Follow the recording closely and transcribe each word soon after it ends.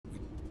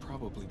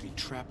probably be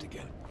trapped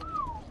again.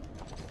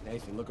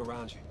 Nathan, look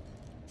around you.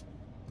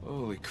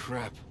 Holy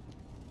crap.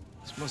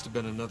 This must have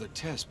been another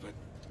test, but it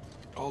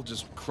all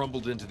just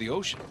crumbled into the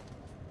ocean.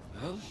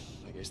 Well,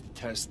 I guess the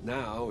test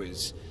now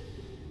is...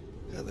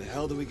 how the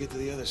hell do we get to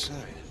the other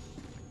side?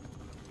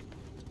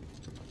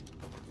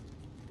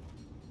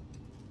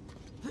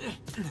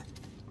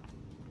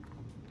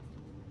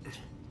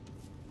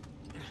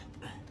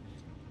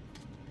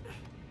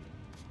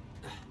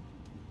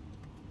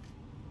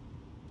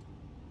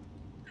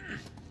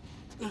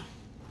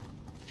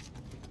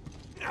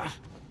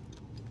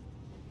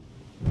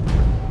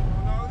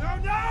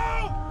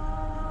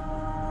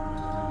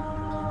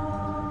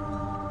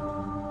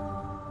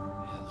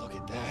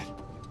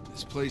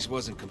 This place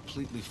wasn't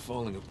completely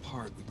falling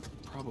apart, we'd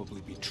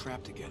probably be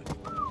trapped again.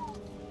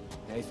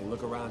 Nathan,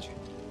 look around you.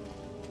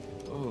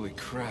 Holy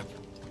crap.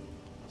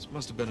 This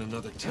must have been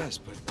another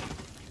test, but it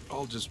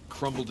all just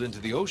crumbled into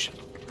the ocean.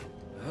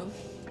 Well,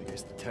 I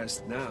guess the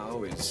test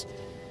now is...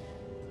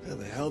 how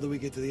the hell do we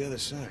get to the other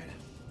side?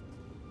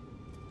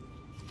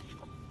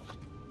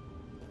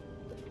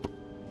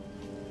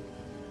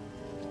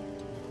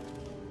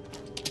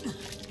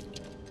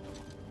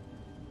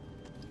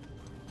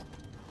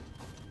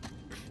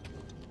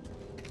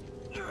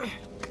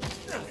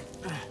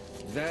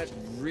 That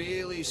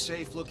really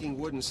safe-looking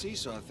wooden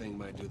seesaw thing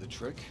might do the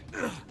trick.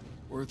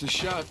 Worth a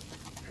shot.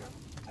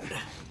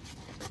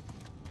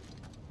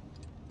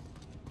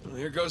 Well,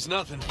 here goes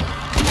nothing.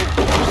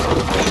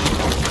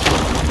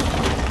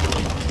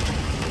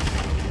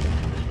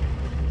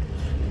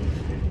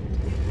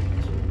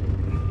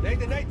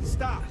 Nathan,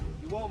 stop!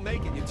 You won't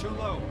make it, you're too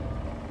low.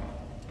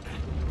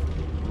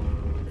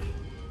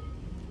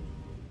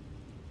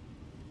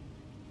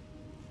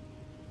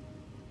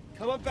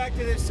 Come on back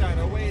to this side,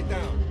 I'll weigh it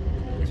down.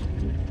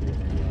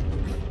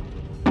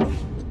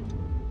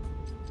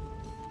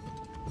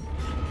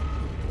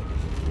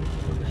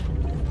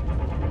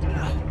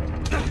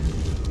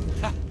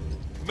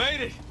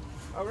 Made it!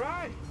 All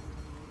right.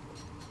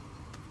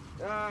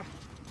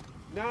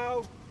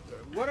 Now,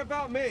 what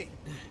about me?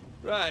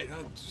 Right,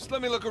 just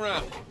let me look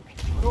around.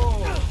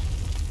 Cool.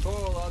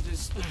 Cool, I'll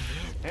just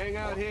hang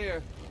out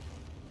here.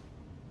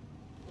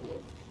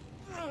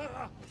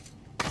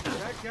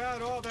 Check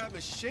out all that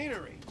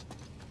machinery.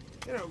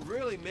 You know, it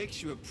really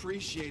makes you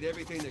appreciate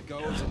everything that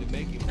goes into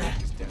making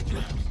these death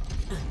traps.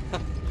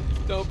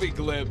 Don't be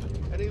glib.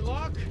 Any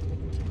luck?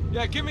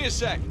 Yeah, give me a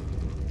sec.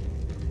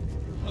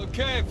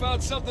 Okay, I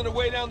found something to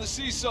weigh down the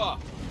seesaw.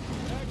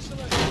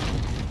 Excellent.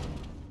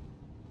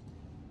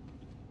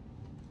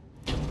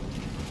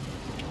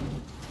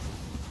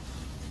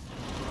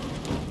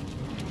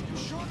 You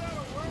sure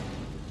that'll work?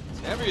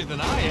 It's heavier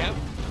than I am.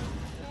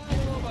 I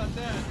don't know about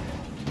that.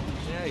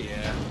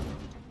 Yeah.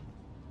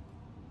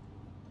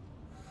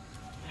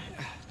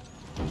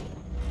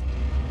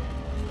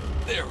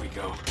 There we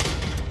go.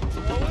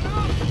 Going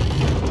up!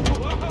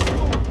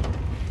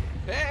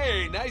 Whoa!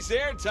 Hey, nice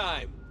air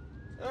time.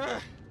 Uh,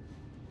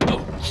 Oh,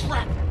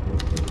 crap!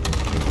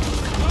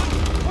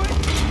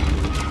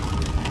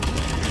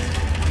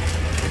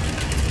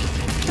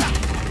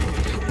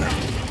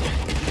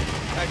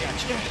 I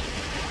got you.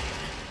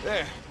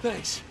 There,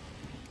 thanks.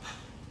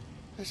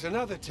 There's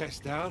another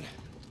test down.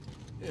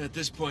 Yeah, at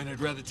this point, I'd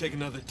rather take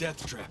another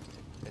death trap.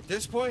 At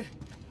this point,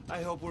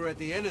 I hope we're at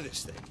the end of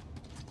this thing.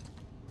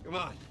 Come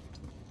on.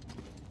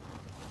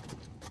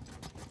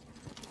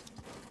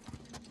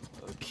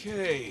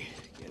 Okay,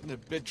 getting a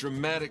bit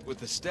dramatic with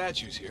the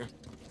statues here.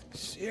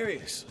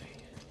 Seriously?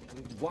 I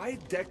mean, why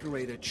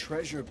decorate a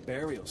treasure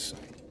burial site?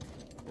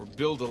 Or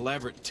build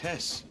elaborate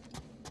tests.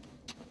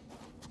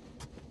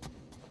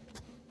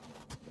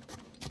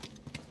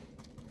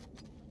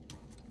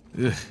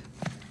 Ugh.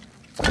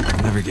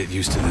 I'll never get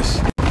used to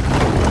this.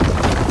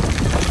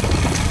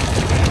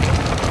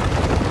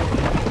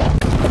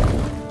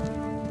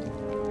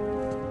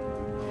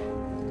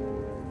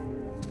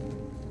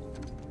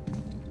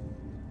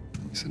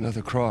 It's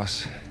another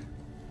cross.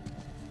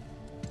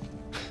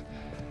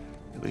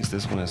 At least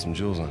this one has some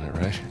jewels on it,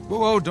 right?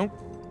 Whoa, don't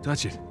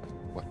touch it.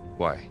 What?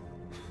 Why?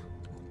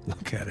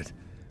 Look at it.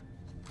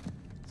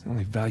 It's the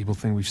only valuable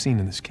thing we've seen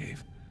in this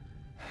cave.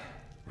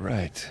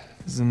 Right.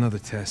 This is another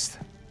test.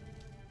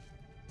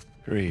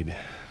 Agreed.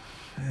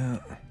 Yeah.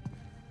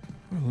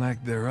 Or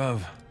lack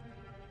thereof.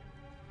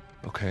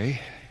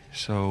 Okay,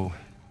 so...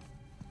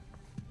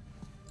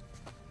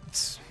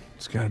 It's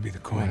gotta be the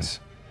coins.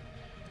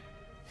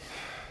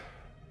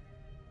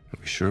 Are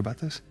we sure about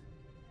this?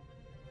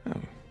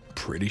 I'm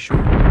pretty sure.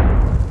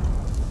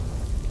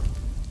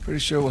 Pretty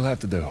sure we'll have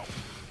to do.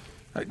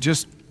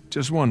 Just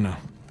one now.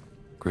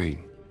 Agreed.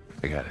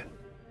 I got it.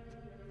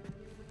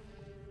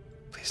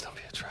 Please don't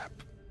be a trap.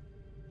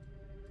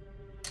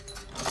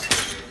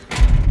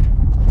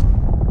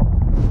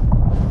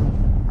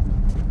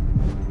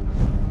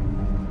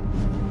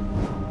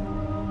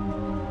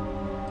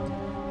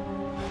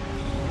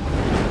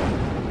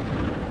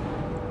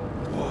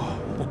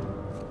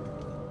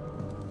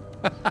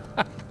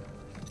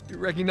 You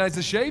recognize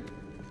the shape?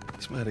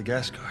 It's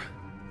Madagascar.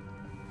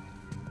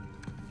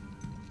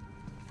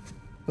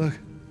 Look.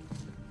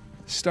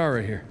 Star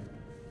right here.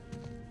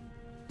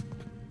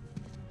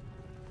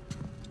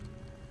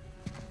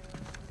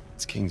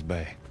 It's Kings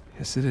Bay.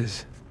 Yes, it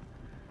is.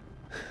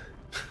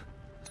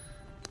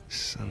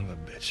 Son of a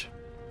bitch.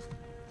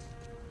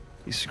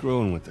 He's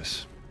screwing with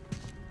us.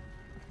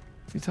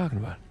 What are you talking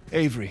about?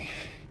 Avery,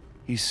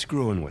 he's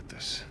screwing with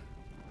us.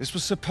 This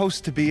was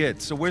supposed to be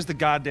it, so where's the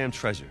goddamn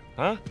treasure,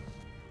 huh?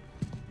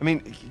 I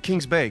mean,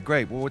 Kings Bay,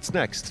 great. Well, what's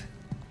next?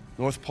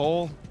 North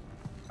Pole?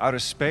 Outer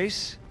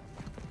space?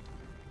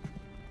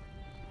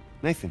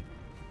 Nathan.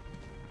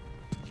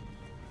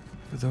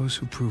 For those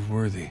who prove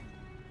worthy,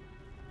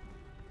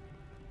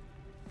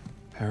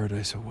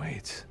 paradise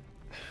awaits.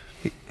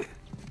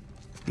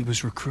 He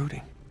was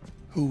recruiting.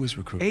 Who was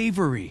recruiting?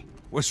 Avery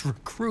was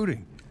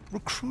recruiting.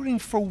 Recruiting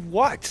for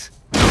what?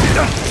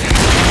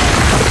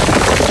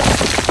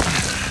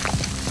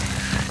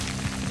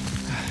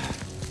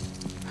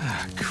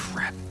 Ah,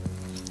 crap.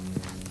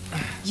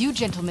 You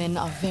gentlemen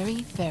are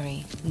very,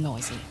 very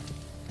noisy.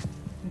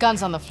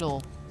 Guns on the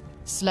floor.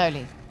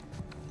 Slowly.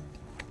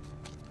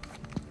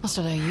 Must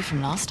have known you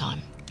from last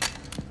time.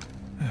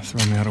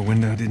 Throw me out a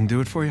window didn't do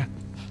it for you?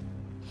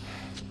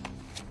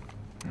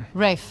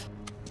 Rafe.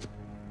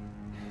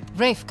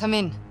 Rafe, come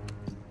in.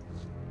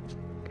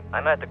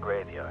 I'm at the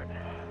graveyard.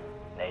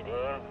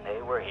 Nadine,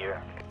 hey, we're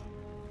here.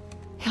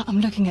 Yeah, I'm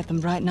looking at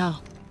them right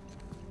now.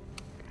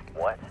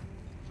 What?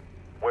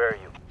 Where are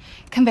you?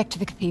 Come back to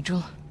the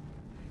cathedral.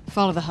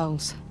 Follow the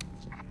holes.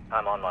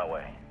 I'm on my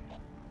way.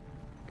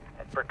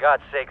 And for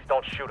God's sakes,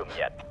 don't shoot him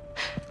yet.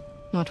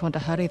 Not want to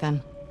hurry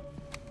then.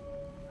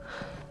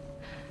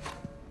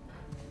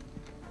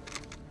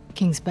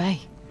 Kings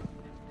Bay.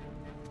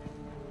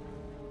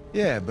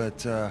 Yeah,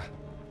 but,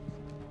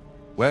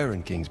 where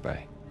in Kings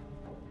Bay?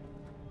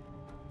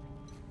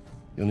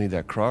 You'll need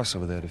that cross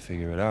over there to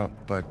figure it out,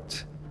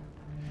 but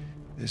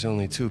there's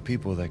only 2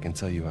 people that can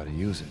tell you how to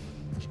use it.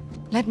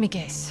 Let me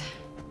guess.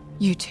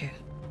 You two.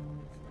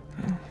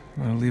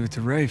 I'll leave it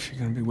to Rafe. You're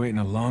gonna be waiting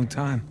a long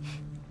time.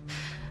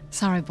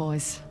 Sorry,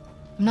 boys.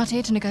 I'm not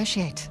here to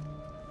negotiate.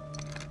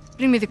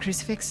 Bring me the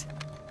crucifix.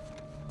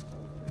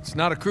 It's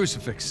not a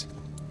crucifix.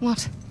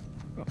 What?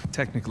 Well,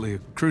 technically, a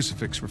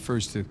crucifix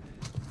refers to a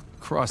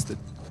cross that...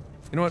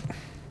 You know what?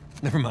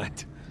 Never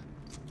mind.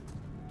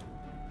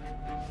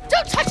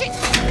 Don't touch it!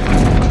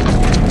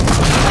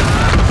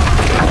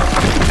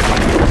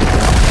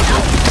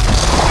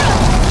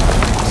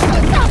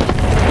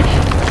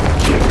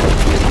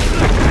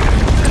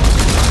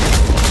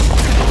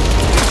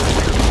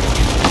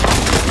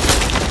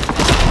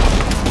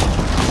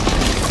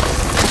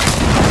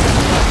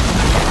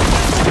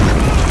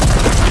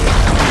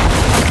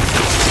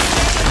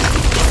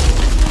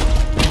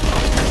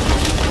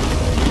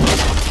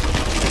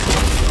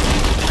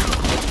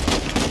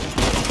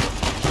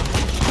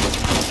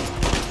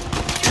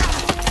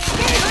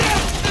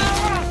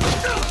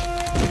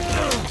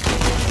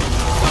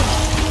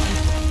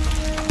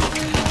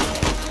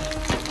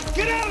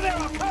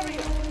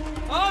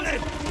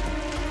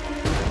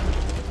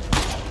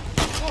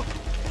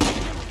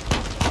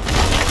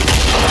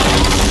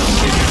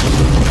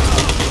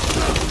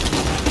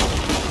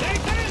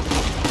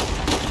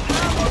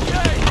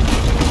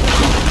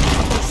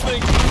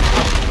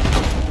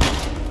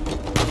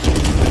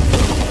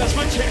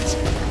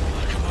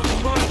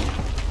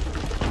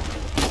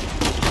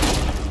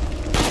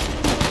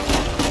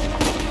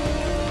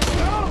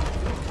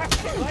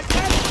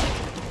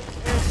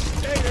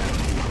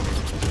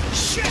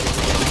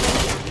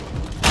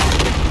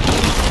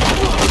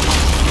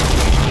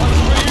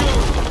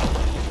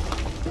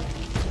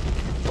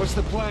 What's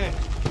the plan?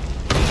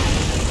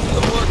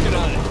 I'm working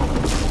on it.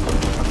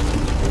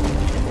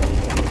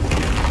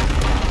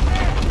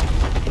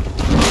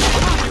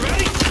 You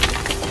ready?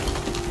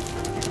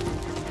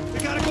 We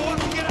gotta go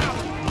up and get out.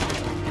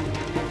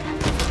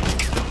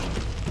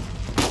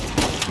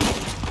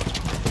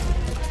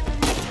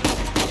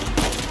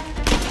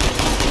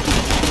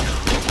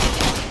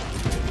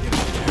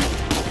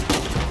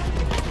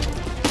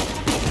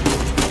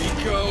 Here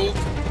we go.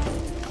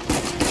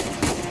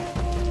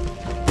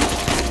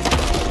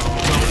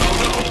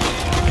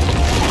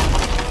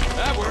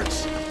 That works.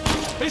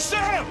 Hey,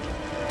 Sam!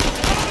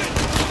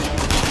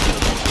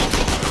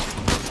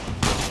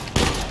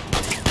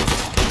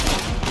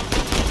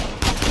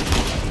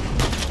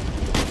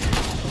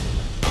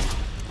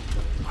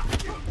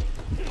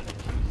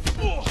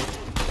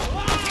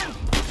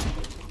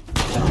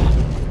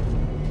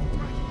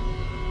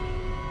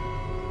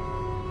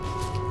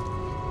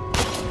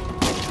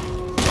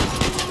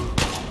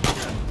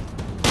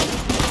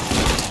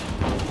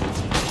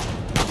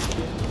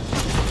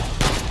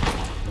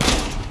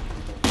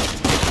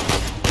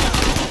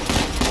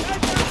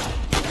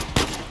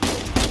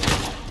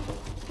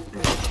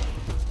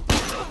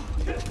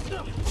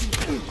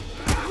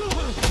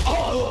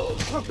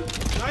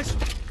 Nice.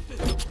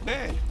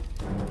 Man,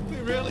 we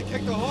really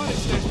kicked the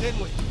hornet's nest,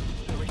 didn't we?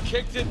 We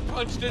kicked it,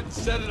 punched it, and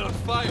set it on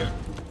fire.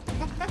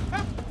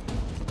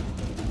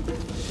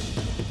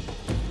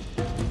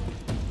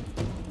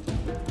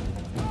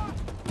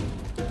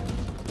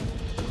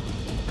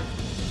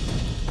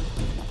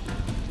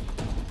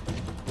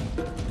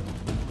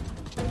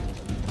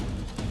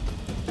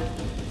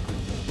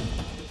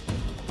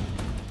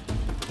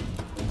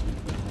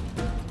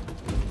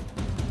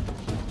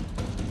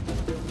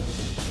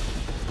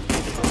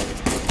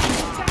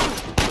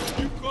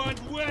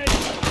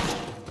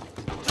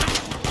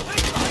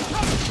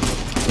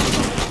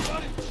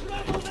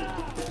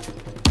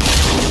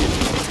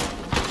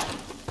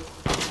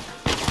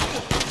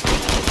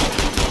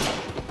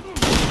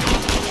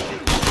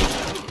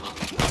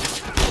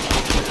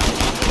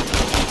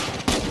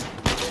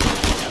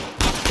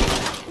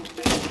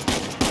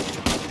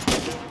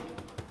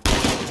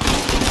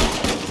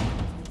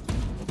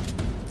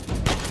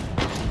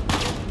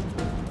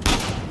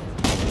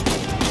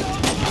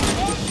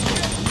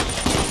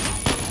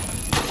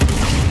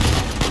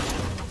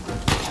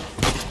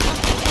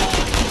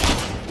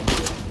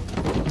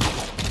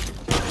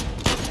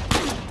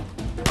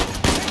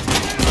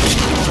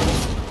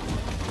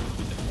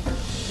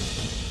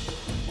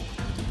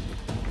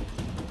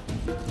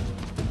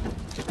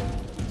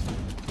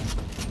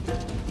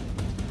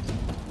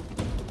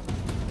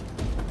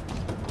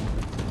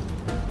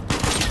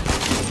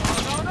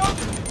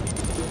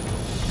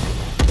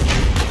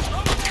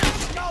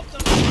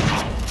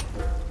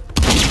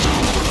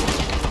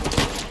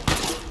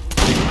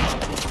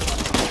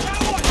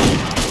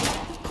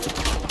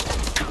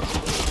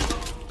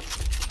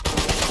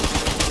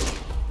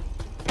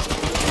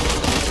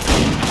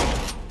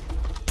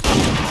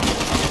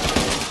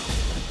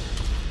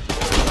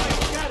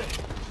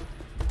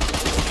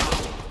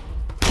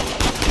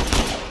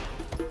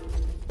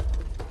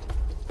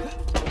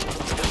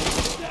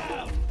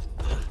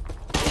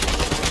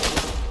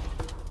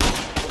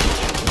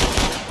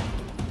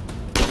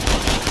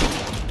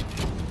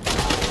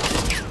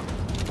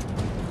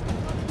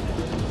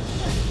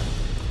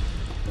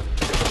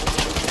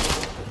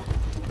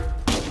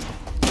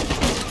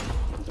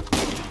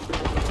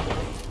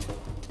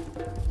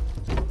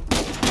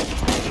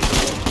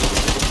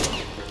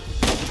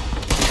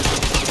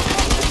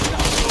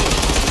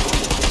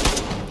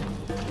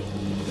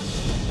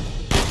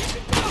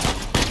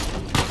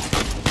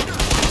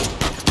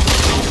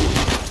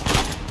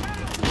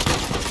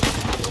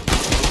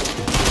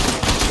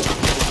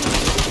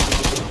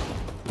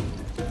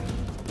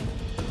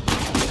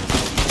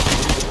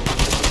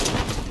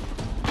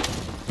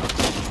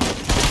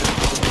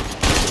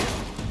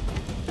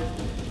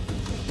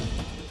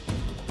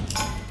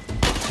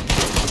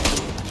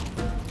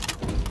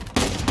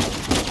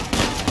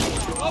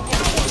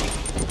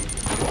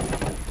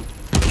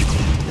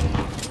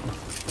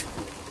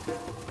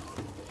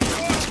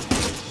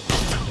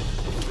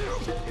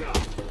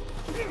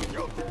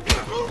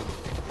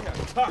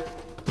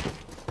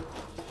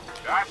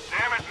 God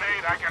damn it,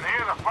 Nate. I can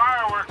hear the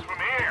fireworks from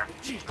here.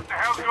 What the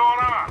hell's going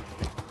on?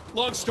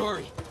 Long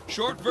story.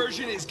 Short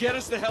version is get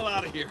us the hell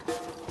out of here.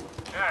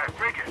 Yeah,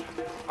 figured.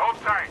 Hold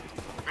tight.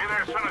 Be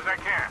there as soon as I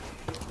can.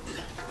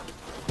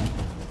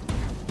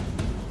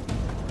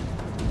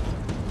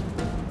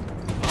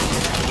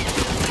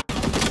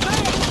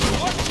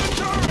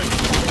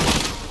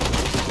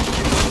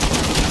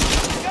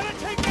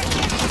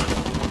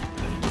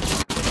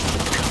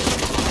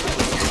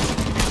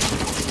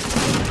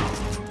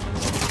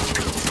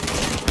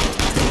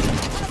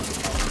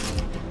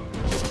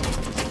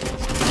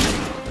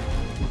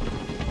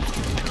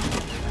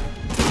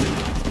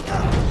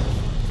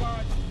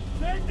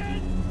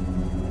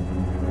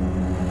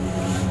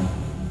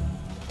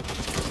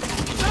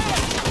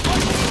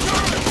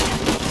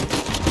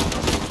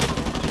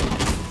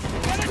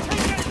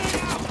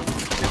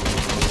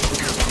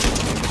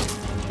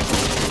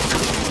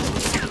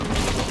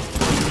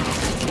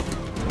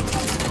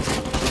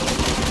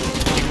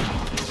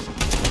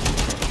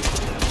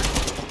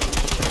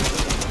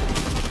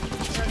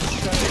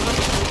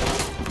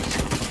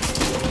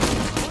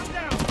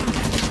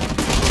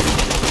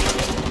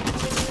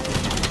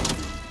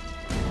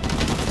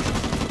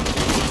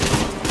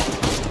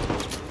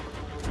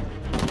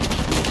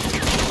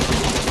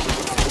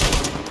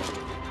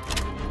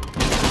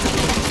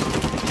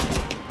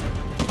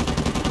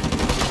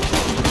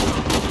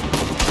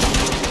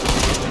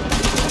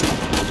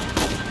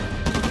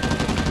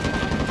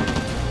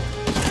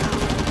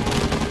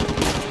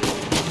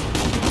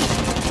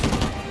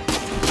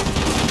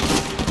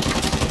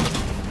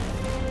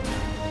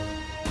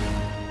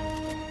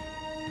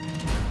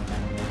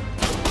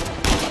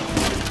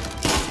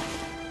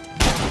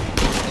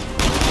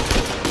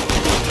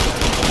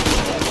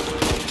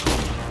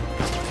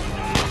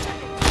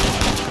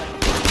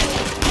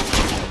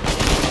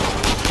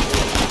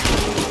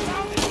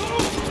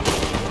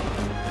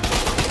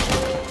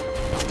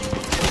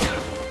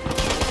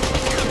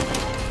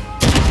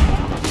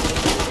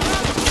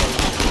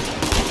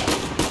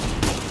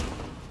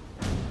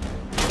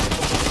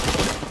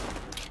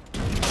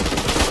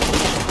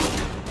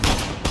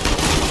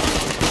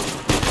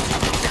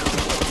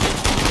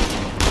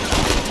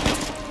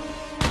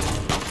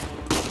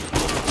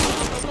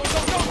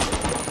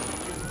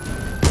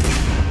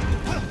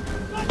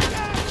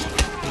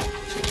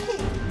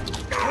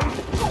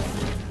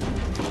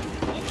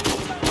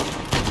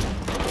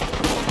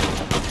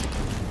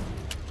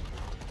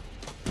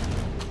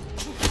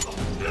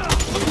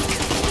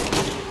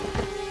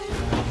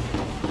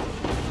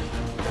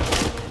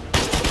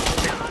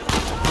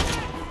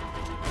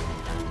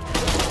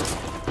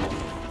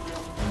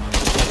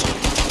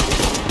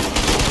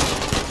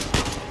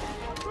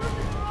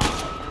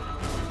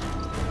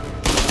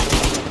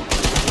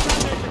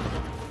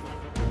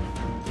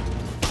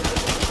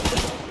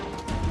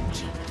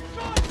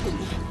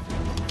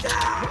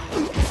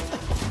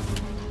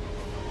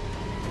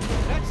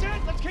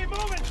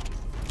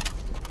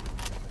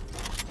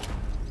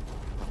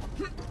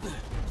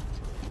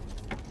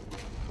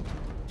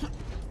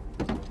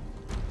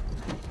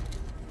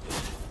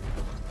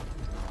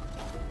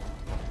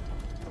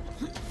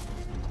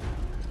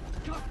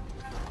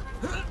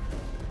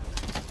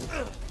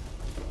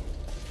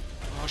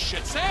 Oh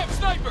shit, Sam!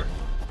 Sniper!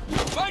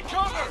 Find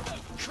cover!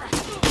 Crap!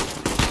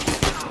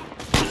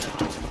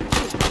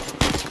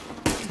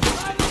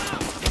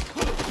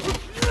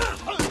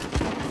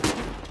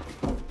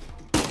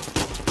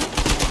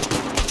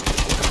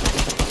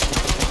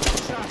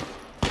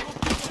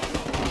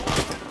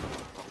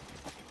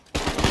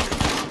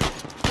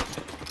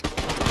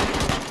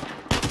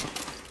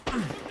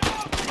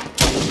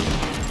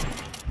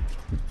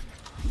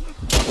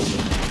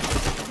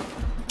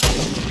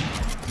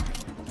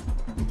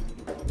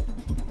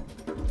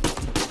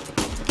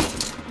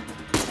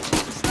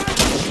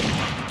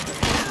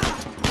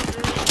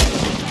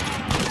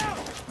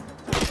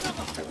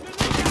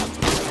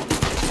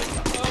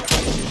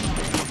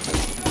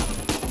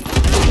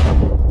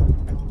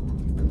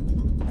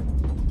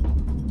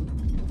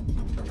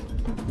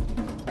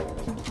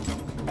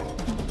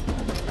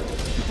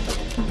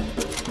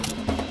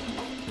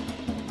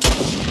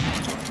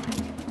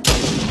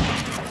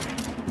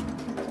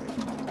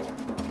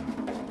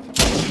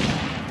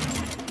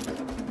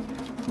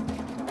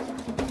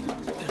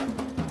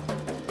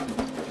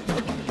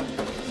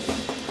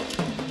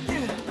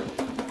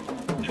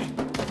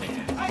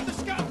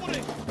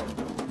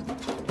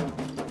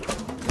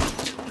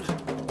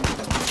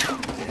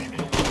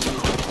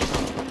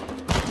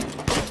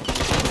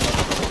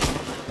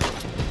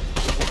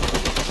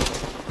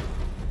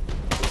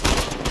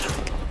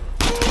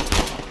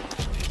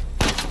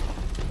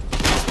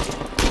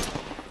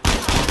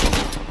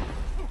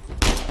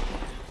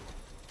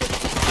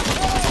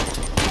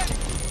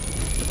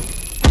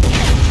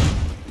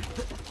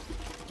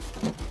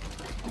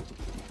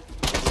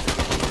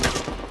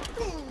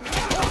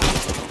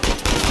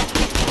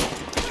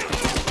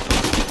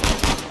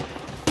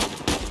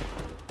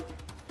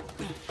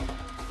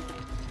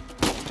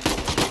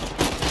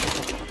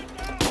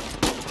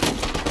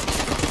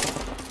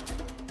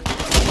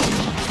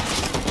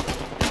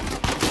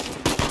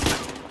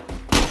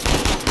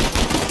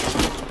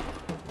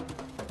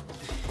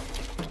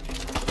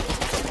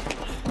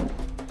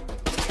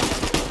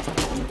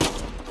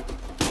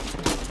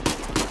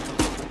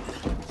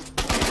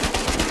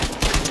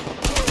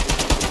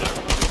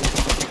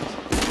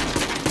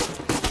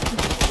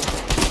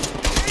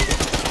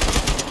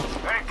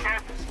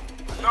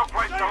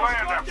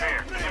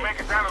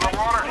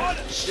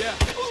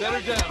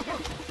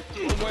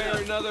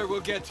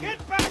 we'll get to you.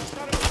 Get back,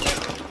 son of a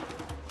bitch!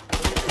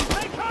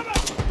 They coming!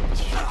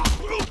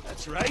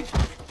 That's right.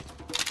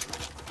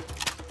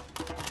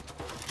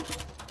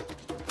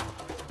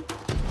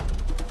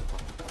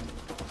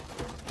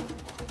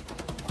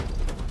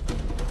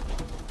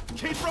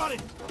 Keep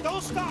running!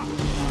 Don't stop! Is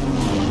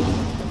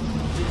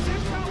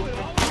this how it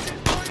always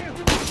is for you?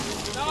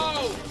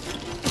 No!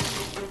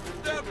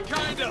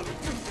 Kind of.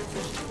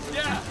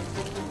 Yeah.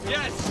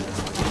 Yes.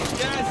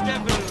 Yes,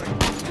 definitely.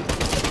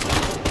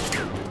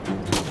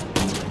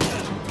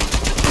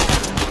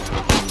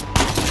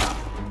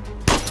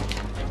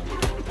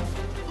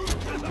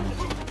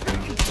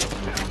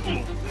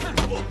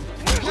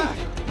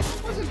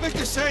 Wasn't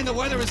Victor saying the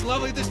weather is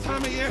lovely this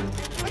time of year?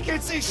 I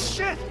can't see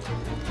shit!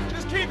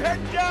 Just keep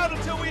heading down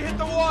until we hit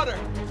the water.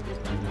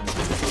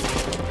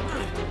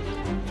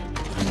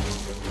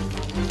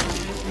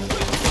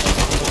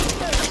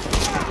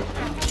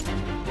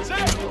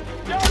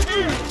 Down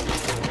here!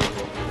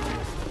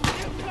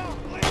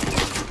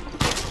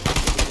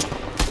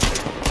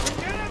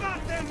 Forget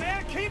about them,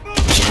 man! Keep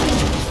moving!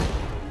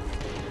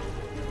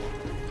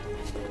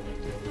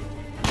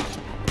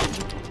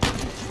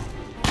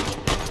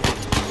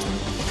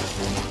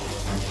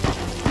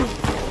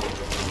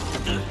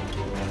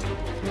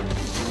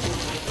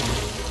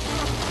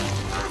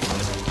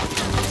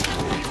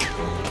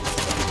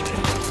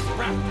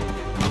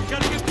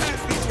 Gotta get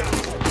past these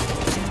guys!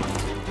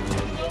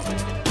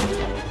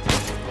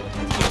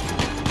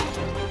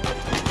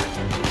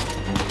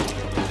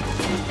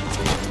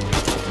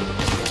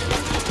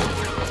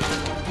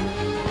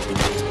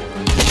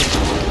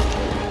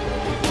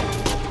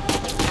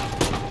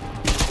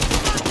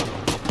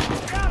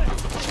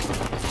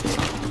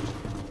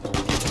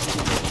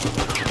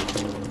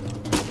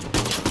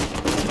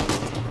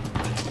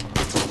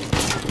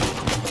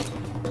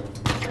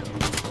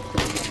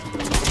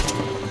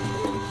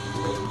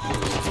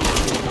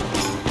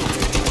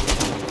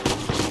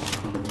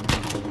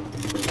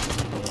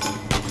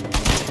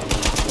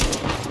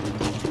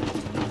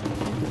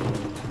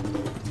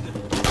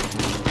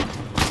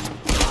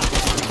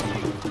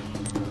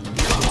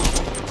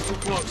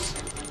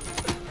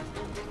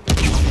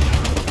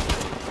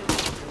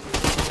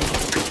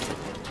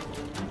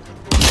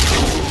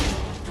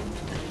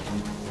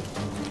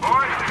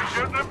 Boys, they're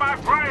shooting at my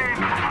plane.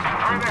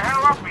 Hurry the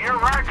hell up or your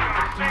rag's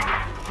gonna sink.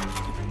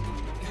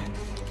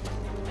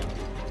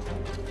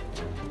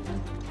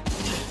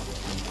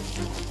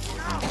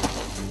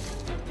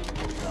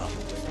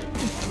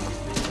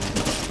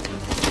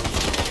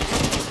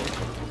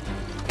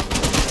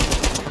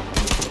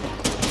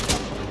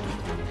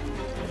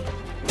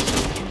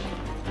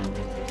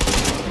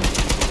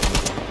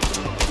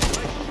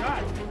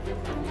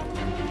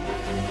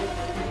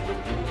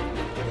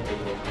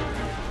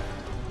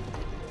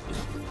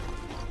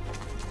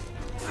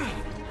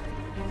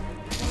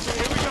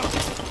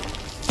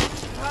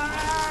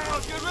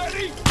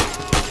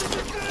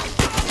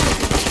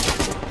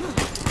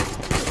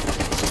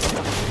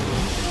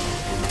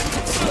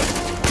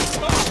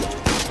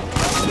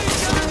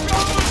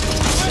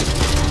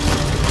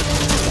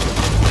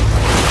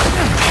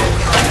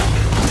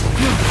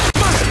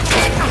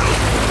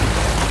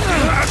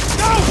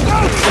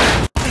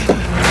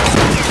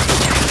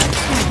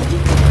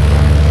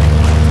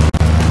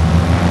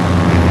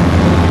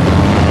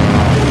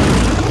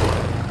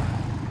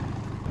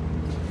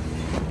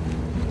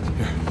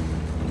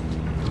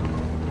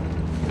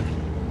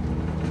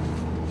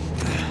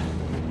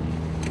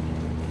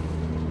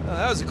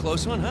 That was a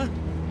close one, huh?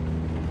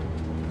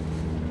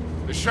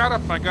 They shot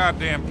up my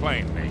goddamn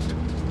plane, Nate.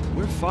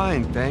 We're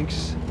fine,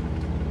 thanks.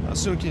 How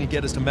soon can you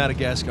get us to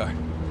Madagascar?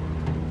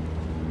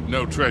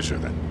 No treasure,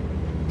 then.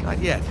 Not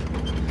yet.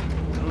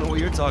 I don't know what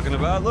you're talking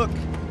about. Look,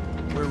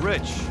 we're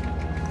rich.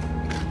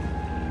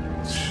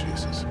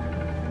 Jesus.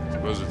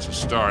 Suppose it's a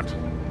start.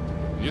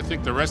 You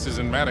think the rest is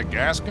in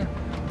Madagascar?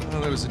 Well,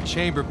 there was a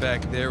chamber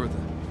back there with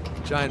a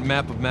giant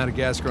map of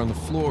Madagascar on the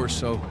floor,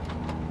 so...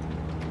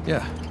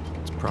 yeah,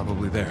 it's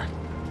probably there.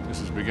 This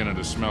is beginning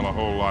to smell a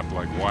whole lot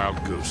like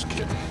Wild Goose,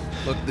 kid.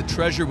 Look, the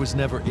treasure was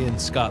never in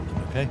Scotland,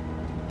 okay?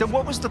 Then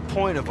what was the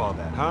point of all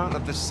that, huh?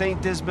 Of the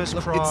St. Dismas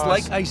Look, cross? it's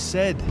like I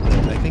said.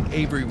 I think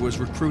Avery was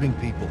recruiting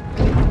people.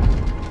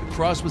 The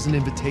cross was an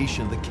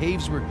invitation. The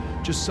caves were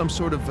just some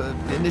sort of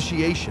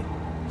initiation.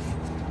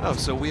 Oh,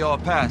 so we all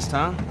passed,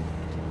 huh?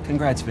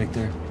 Congrats,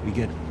 Victor. We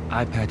get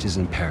eye patches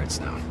and parrots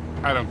now.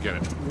 I don't get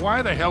it.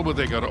 Why the hell would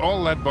they go to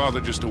all that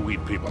bother just to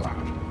weed people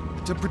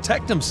out? To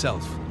protect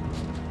himself.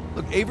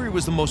 Look, Avery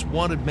was the most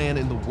wanted man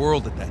in the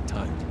world at that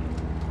time.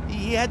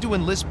 He had to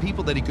enlist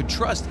people that he could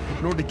trust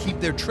in order to keep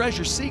their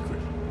treasure secret.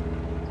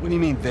 What do you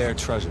mean, their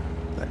treasure?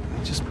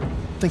 Just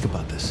think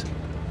about this.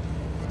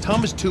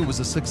 Thomas, too, was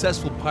a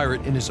successful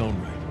pirate in his own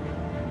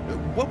right.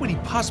 What would he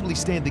possibly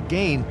stand to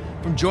gain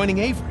from joining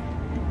Avery?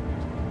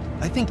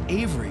 I think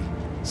Avery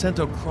sent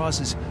out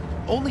crosses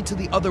only to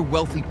the other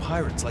wealthy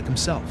pirates like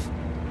himself.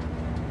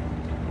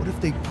 What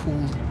if they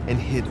pooled and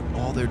hid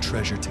all their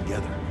treasure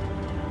together?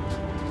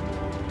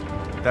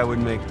 That would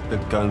make the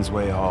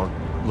Gunsway haul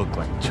look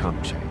like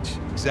chump change.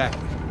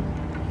 Exactly.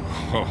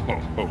 Oh,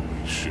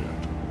 holy shit.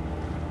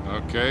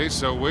 Okay,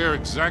 so where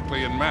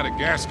exactly in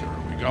Madagascar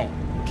are we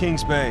going?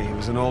 Kings Bay. It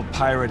was an old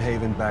pirate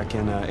haven back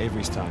in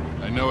Avery's time.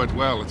 I know it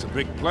well. It's a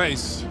big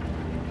place.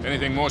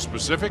 Anything more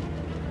specific?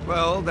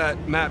 Well,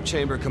 that map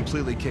chamber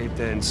completely caved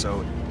in,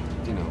 so,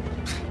 you know.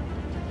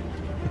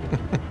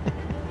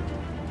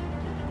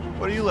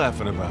 What are you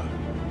laughing about?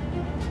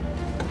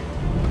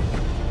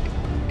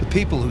 The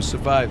people who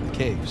survived the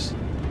caves,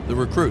 the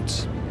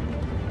recruits.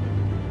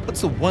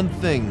 What's the one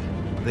thing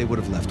they would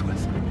have left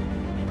with?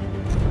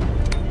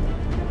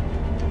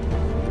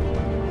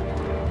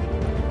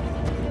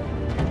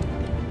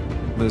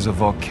 There's a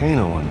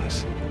volcano on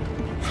this.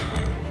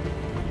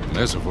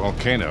 There's a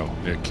volcano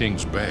near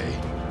Kings Bay.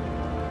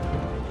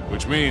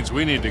 Which means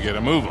we need to get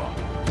a move on.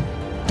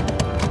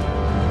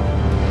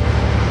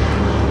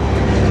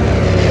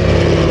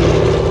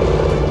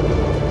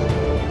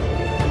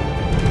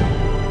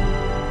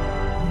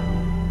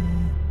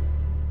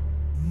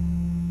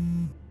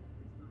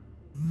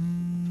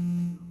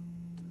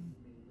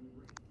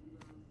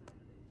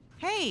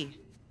 Hey.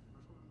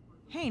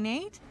 Hey,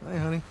 Nate. Hi,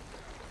 honey.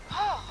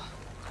 Oh,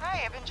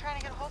 hi. I've been trying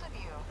to get a hold of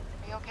you.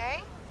 Are you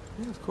okay?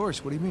 Yeah, of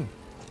course. What do you mean?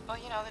 Well,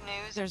 you know, the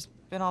news. There's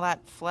been all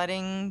that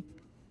flooding.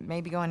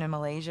 Maybe going to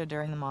Malaysia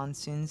during the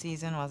monsoon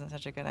season wasn't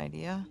such a good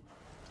idea.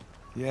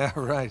 Yeah,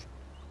 right.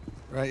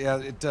 Right, yeah,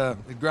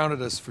 it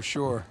grounded us for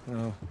sure. You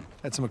know,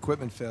 had some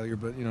equipment failure,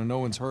 but, you know, no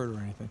one's hurt or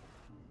anything.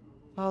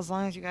 Well, as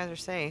long as you guys are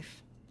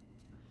safe.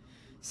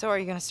 So, are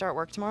you going to start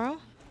work tomorrow?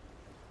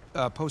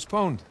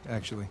 Postponed,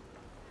 actually.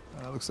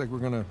 Looks like we're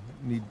gonna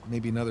need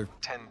maybe another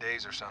 10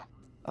 days or so.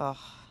 Ugh,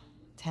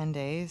 10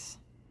 days.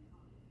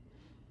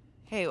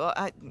 Hey, well,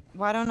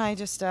 why don't I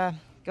just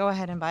go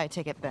ahead and buy a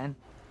ticket then?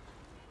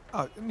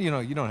 You know,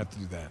 you don't have to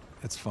do that.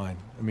 That's fine.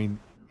 I mean,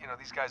 you know,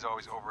 these guys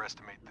always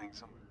overestimate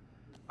things.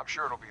 I'm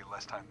sure it'll be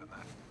less time than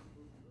that.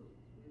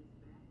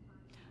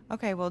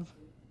 Okay, well,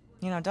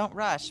 you know, don't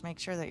rush. Make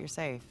sure that you're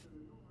safe.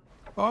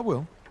 Oh, I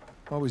will.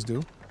 Always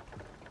do.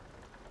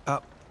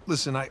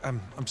 Listen,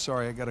 I'm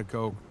sorry. I gotta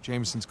go.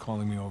 Jameson's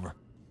calling me over.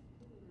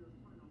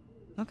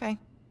 Okay.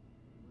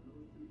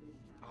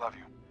 I love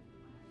you.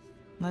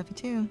 Love you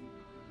too.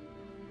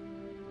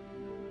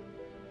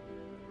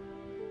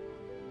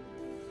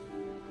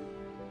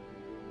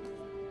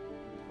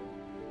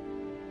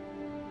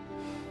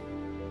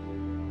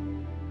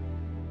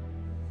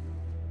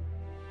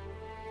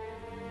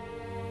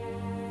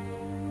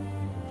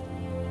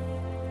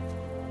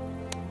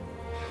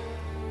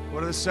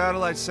 What are the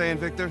satellites saying,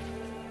 Victor?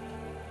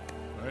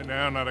 Right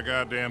now, not a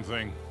goddamn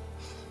thing.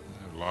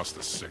 I've lost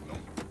the signal.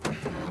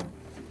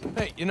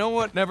 Hey, you know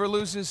what never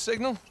loses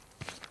signal?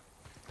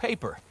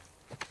 Paper.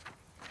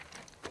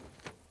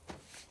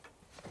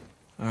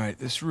 All right,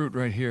 this route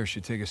right here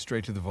should take us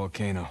straight to the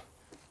volcano.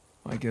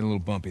 Might get a little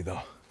bumpy,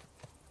 though.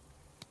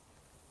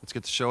 Let's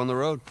get the show on the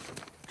road.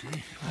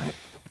 Okay. All right.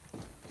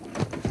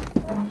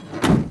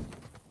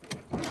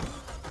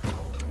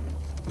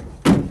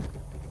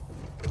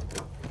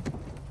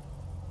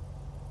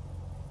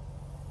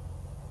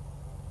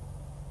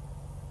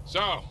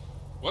 So,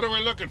 what are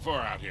we looking for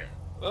out here?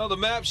 Well, the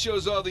map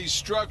shows all these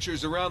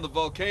structures around the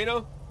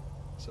volcano.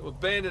 Some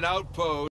abandoned outposts.